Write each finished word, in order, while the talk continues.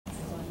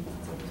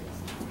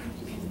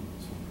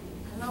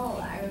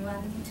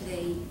everyone.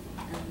 Today,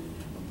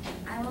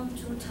 I want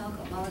to talk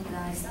about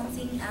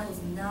something I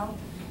was not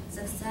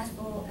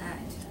successful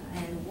at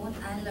and what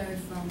I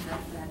learned from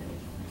that battle.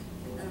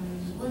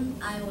 When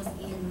I was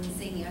in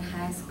senior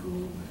high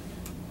school,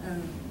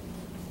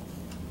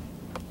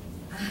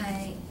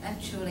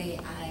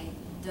 I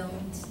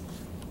don't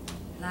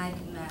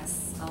like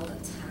math all the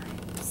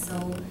time.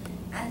 So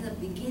at the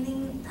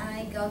beginning,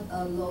 I got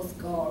a low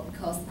score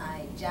because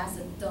I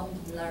just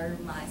don't learn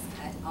math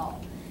at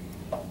all.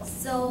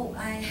 So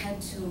I had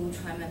to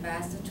try my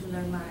best to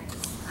learn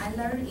math. I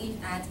learned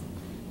it at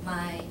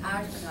my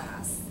art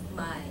class,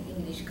 my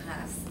English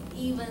class,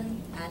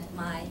 even at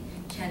my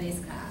Chinese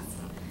class.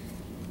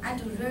 I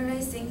do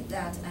really think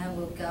that I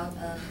will get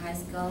a high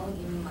score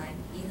in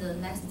the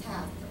next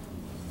test.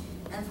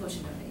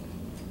 Unfortunately,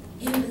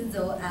 even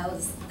though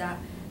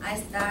I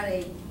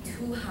studied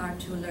too hard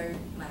to learn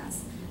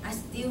math, I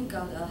still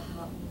got a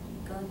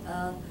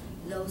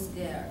low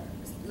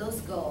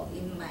score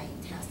in my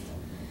test.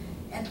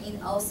 And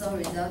it also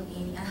resulted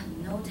in I have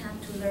no time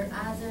to learn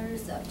other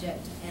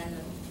subjects and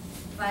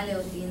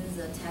failed in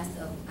the test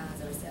of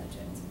other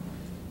subjects.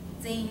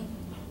 Then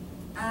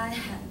I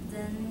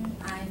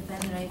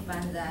finally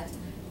found that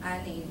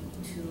I need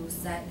to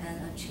set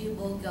an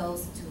achievable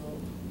goals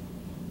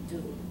to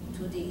do.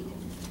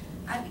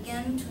 I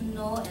began to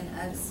know and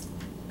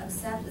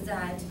accept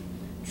that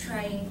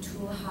trying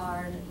too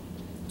hard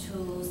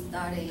to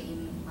study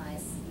in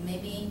math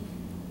maybe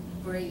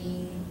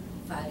bring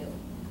failure.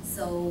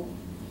 So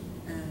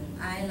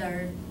I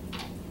learned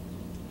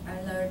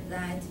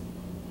that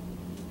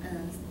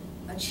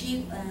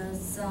achieve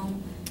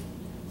some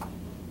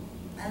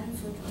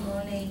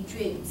unfortunate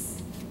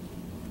dreams.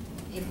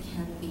 It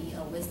can be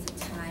a waste of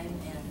time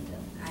and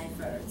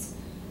efforts.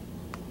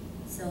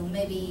 So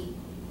maybe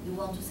you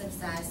want to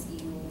success,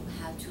 you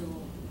have to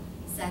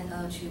set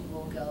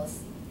achievable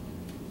goals.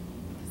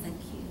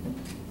 Thank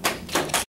you.